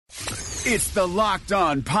It's the Locked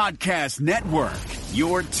On Podcast Network,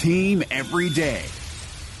 your team every day.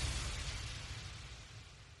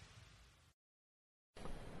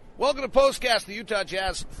 Welcome to POSTCAST. The Utah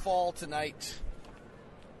Jazz fall tonight.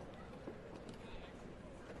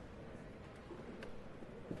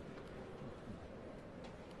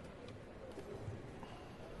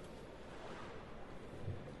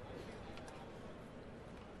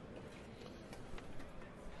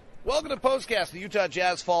 Welcome to POSTCAST. The Utah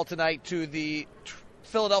Jazz fall tonight to the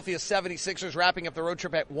Philadelphia 76ers, wrapping up the road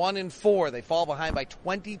trip at 1-4. They fall behind by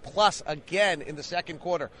 20-plus again in the second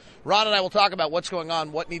quarter. Ron and I will talk about what's going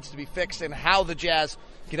on, what needs to be fixed, and how the Jazz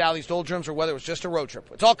get out of these doldrums, or whether it was just a road trip.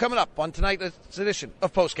 It's all coming up on tonight's edition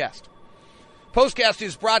of POSTCAST. POSTCAST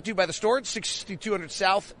is brought to you by The Store, 6200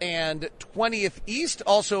 South and 20th East.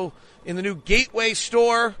 Also in the new Gateway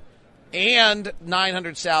Store and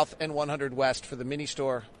 900 South and 100 West for the mini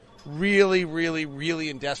store. Really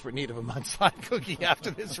in desperate need of a mudslide cookie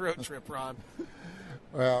after this road trip, Ron.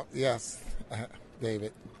 Well, yes,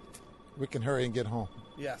 David. We can hurry and get home.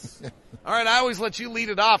 Yes. All right, I always let you lead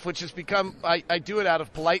it off, which has become, I do it out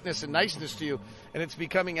of politeness and niceness to you, and it's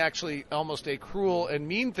becoming actually almost a cruel and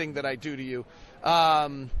mean thing that I do to you.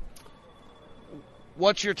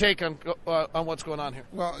 What's your take on what's going on here?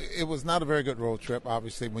 Well, it was not a very good road trip,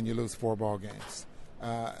 obviously, when you lose 4 ball games.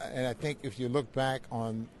 And I think if you look back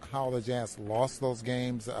on how the Jazz lost those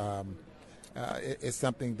games, it's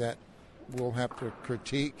something that we'll have to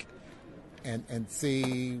critique and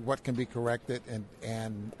see what can be corrected and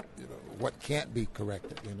you know, what can't be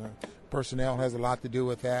corrected. You know, personnel has a lot to do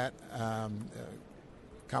with that.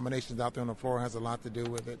 Combinations out there on the floor has a lot to do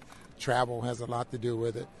with it. Travel has a lot to do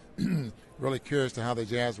with it. Really curious to how the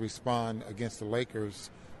Jazz respond against the Lakers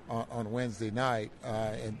on Wednesday night,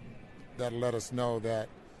 and that'll let us know that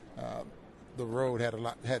the road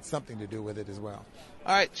had something to do with it as well.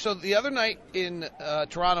 All right, so the other night in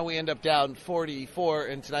Toronto, we end up down 44,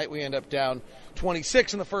 and tonight we end up down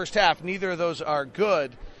 26 in the first half. Neither of those are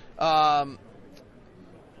good. The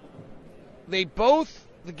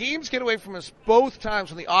games get away from us both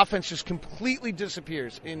times when the offense just completely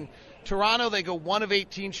disappears. In Toronto, they go 1 of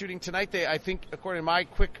 18 shooting. Tonight, I think, according to my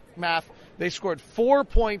quick math, they scored 4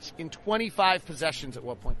 points in 25 possessions at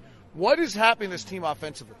one point. What is happening to this team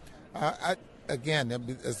offensively? Again,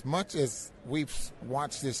 as much as we've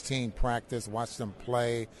watched this team practice, watched them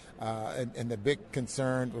play, and the big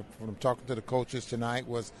concern when I'm talking to the coaches tonight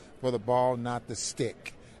was for the ball not to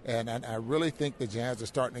stick. And I really think the Jazz are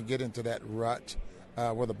starting to get into that rut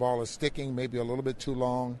where the ball is sticking maybe a little bit too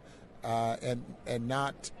long and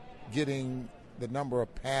not getting the number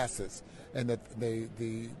of passes. And the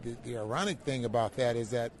ironic thing about that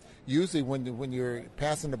is that usually when you're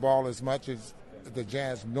passing the ball as much as the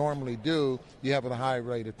Jazz normally do, you have a high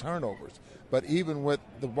rate of turnovers. But even with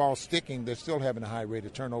the ball sticking, they're still having a high rate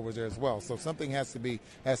of turnovers there as well. So something has to be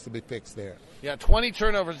fixed there. Yeah, 20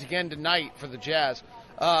 turnovers again tonight for the Jazz.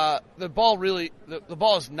 The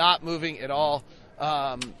ball is not moving at all.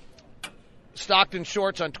 Stockton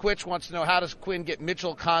Shorts on Twitch wants to know, how does Quinn get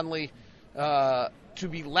Mitchell Conley to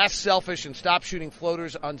be less selfish and stop shooting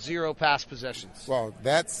floaters on 0 pass possessions? Well,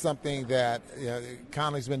 that's something that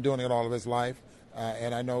Conley's been doing it all of his life,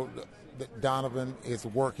 and I know that Donovan is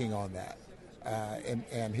working on that,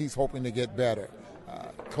 and he's hoping to get better.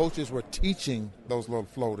 Coaches were teaching those little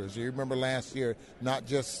floaters. You remember last year, not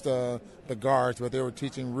just the guards, but they were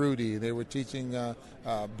teaching Rudy, they were teaching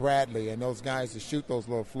Bradley, and those guys to shoot those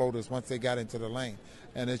little floaters once they got into the lane.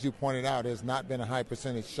 And as you pointed out, there's not been a high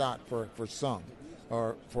percentage shot for some,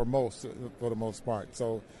 or for the most part.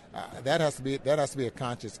 So that has to be a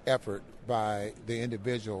conscious effort by the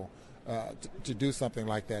individual to do something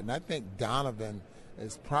like that. And I think Donovan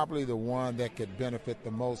is probably the one that could benefit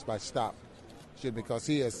the most by stop, because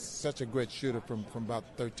he is such a great shooter from about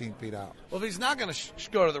 13 feet out. Well, if he's not going to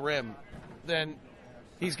go to the rim, then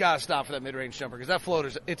he's got to stop for that mid-range jumper, because that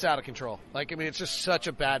floater's, it's out of control. It's just such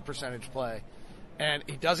a bad percentage play. And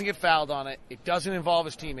he doesn't get fouled on it. It doesn't involve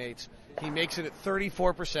his teammates. He makes it at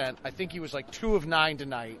 34%. I think he was 2 of 9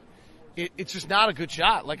 tonight. It's just not a good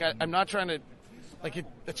shot. I'm not trying to,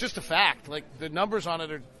 it's just a fact. The numbers on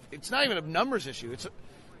it it's not even a numbers issue.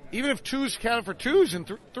 Even if 2's counted for 2's and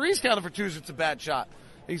 3's counted for 2's, it's a bad shot.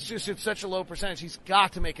 It's such a low percentage. He's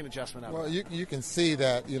got to make an adjustment out of it. Well, you can see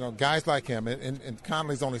that, guys like him, and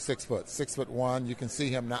Conley's only 6'1". You can see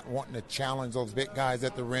him not wanting to challenge those big guys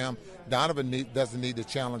at the rim. Donovan doesn't need to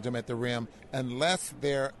challenge them at the rim unless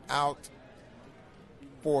they're out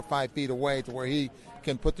 4 or 5 feet away to where he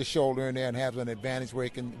can put the shoulder in there and have an advantage where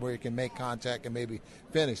he can make contact and maybe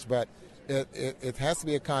finish. But it has to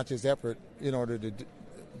be a conscious effort in order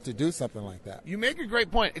to do something like that. You make a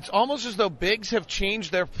great point. It's almost as though bigs have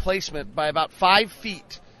changed their placement by about 5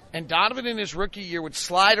 feet. And Donovan in his rookie year would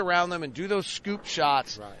slide around them and do those scoop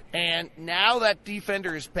shots. Right. And now that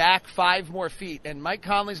defender is back 5 more feet. And Mike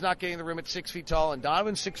Conley's not getting the rim at 6 feet tall. And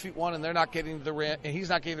Donovan's 6'1", and they're not getting to the rim. And he's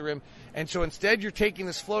not getting the rim. And so instead you're taking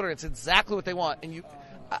this floater. It's exactly what they want. And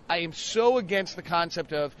I am so against the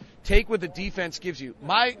concept of take what the defense gives you.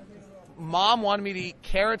 My mom wanted me to eat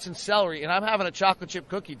carrots and celery, and I'm having a chocolate chip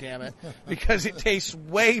cookie, damn it, because it tastes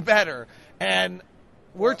way better. And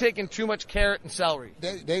we're taking too much carrot and celery.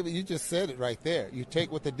 David, you just said it right there. You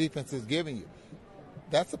take what the defense is giving you.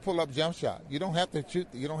 That's a pull-up jump shot. You don't have to shoot.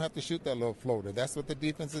 You don't have to shoot that little floater. That's what the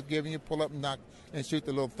defense is giving you. Pull up and knock and shoot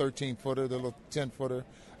the little 13-footer, the little 10-footer.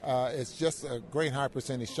 It's just a great high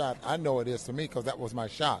percentage shot. I know it is for me because that was my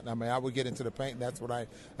shot. I mean, I would get into the paint, and that's what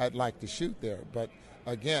I'd like to shoot there. But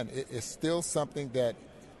again, it's still something that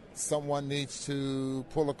someone needs to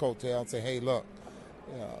pull a coattail and say, "Hey, look,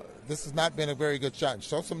 this has not been a very good shot."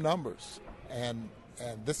 Show some numbers, and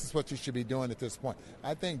this is what you should be doing at this point.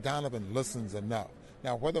 I think Donovan listens enough.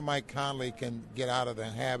 Now, whether Mike Conley can get out of the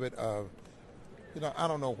habit of, I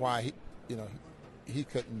don't know why he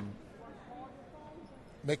couldn't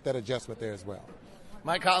make that adjustment there as well.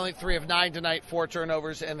 Mike Conley, 3 of 9 tonight, 4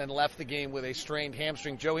 turnovers, and then left the game with a strained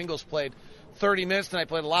hamstring. Joe Ingles played 30 minutes tonight,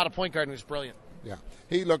 played a lot of point guard, and he was brilliant. Yeah,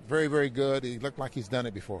 he looked very, very good. He looked like he's done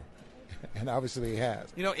it before, and obviously he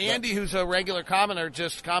has. Andy, who's a regular commenter,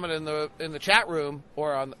 just commented in the chat room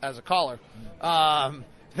or as a caller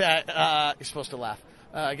that you're supposed to laugh.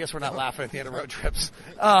 I guess we're not laughing at the end of road trips.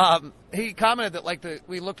 He commented that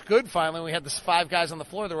we looked good finally. We had the 5 guys on the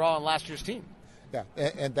floor. They're all on last year's team. Yeah,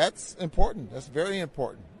 and that's important. That's very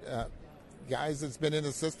important. Guys that's been in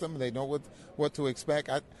the system, they know what to expect.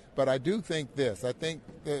 But I do think this. I think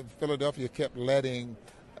that Philadelphia kept letting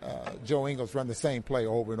Joe Ingles run the same play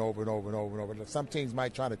over and over and over and over and over. Some teams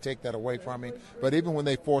might try to take that away from him, but even when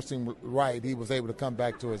they forced him right, he was able to come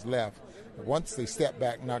back to his left. Once they stepped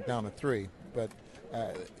back, knocked down a 3. But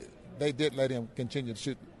they did let him continue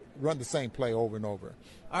to run the same play over and over.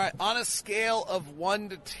 All right, on a scale of 1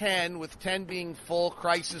 to 10, with 10 being full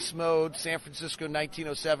crisis mode, San Francisco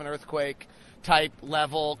 1907 earthquake type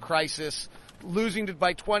level crisis, losing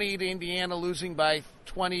by 20 to Indiana, losing by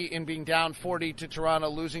 20 and being down 40 to Toronto,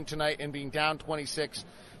 losing tonight and being down 26.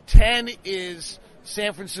 10 is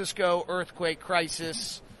San Francisco earthquake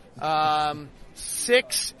crisis.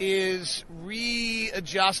 6 is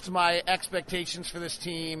readjust my expectations for this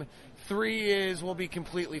team. 3 is we'll be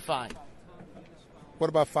completely fine. What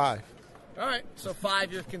about 5? All right, so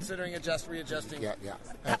 5 you're considering readjusting. Yeah,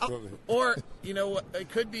 absolutely. Or, it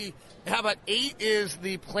could be, how about 8 is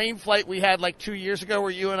the plane flight we had 2 years ago where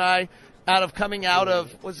you and I,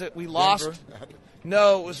 we lost?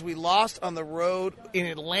 No, it was we lost on the road in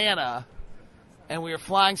Atlanta, and we were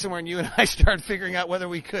flying somewhere, and you and I started figuring out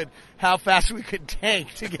how fast we could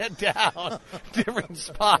tank to get down different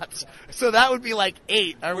spots. So that would be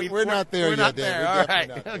 8. We're not there yet. We're not there. All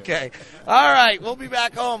right. Okay. All right. We'll be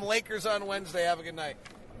back home. Lakers on Wednesday. Have a good night.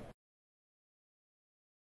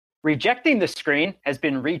 Rejecting the Screen has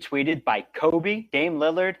been retweeted by Kobe, Dame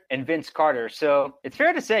Lillard, and Vince Carter. So it's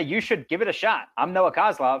fair to say you should give it a shot. I'm Noah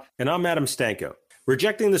Kozlov. And I'm Adam Stanko.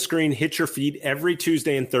 Rejecting the Screen hits your feed every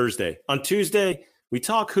Tuesday and Thursday. On Tuesday, we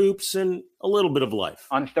talk hoops and a little bit of life.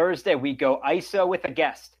 On Thursday, we go ISO with a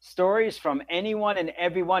guest. Stories from anyone and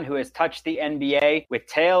everyone who has touched the NBA with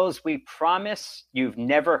tales we promise you've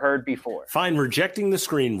never heard before. Find Rejecting the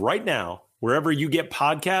Screen right now, wherever you get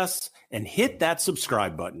podcasts, and hit that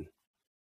subscribe button.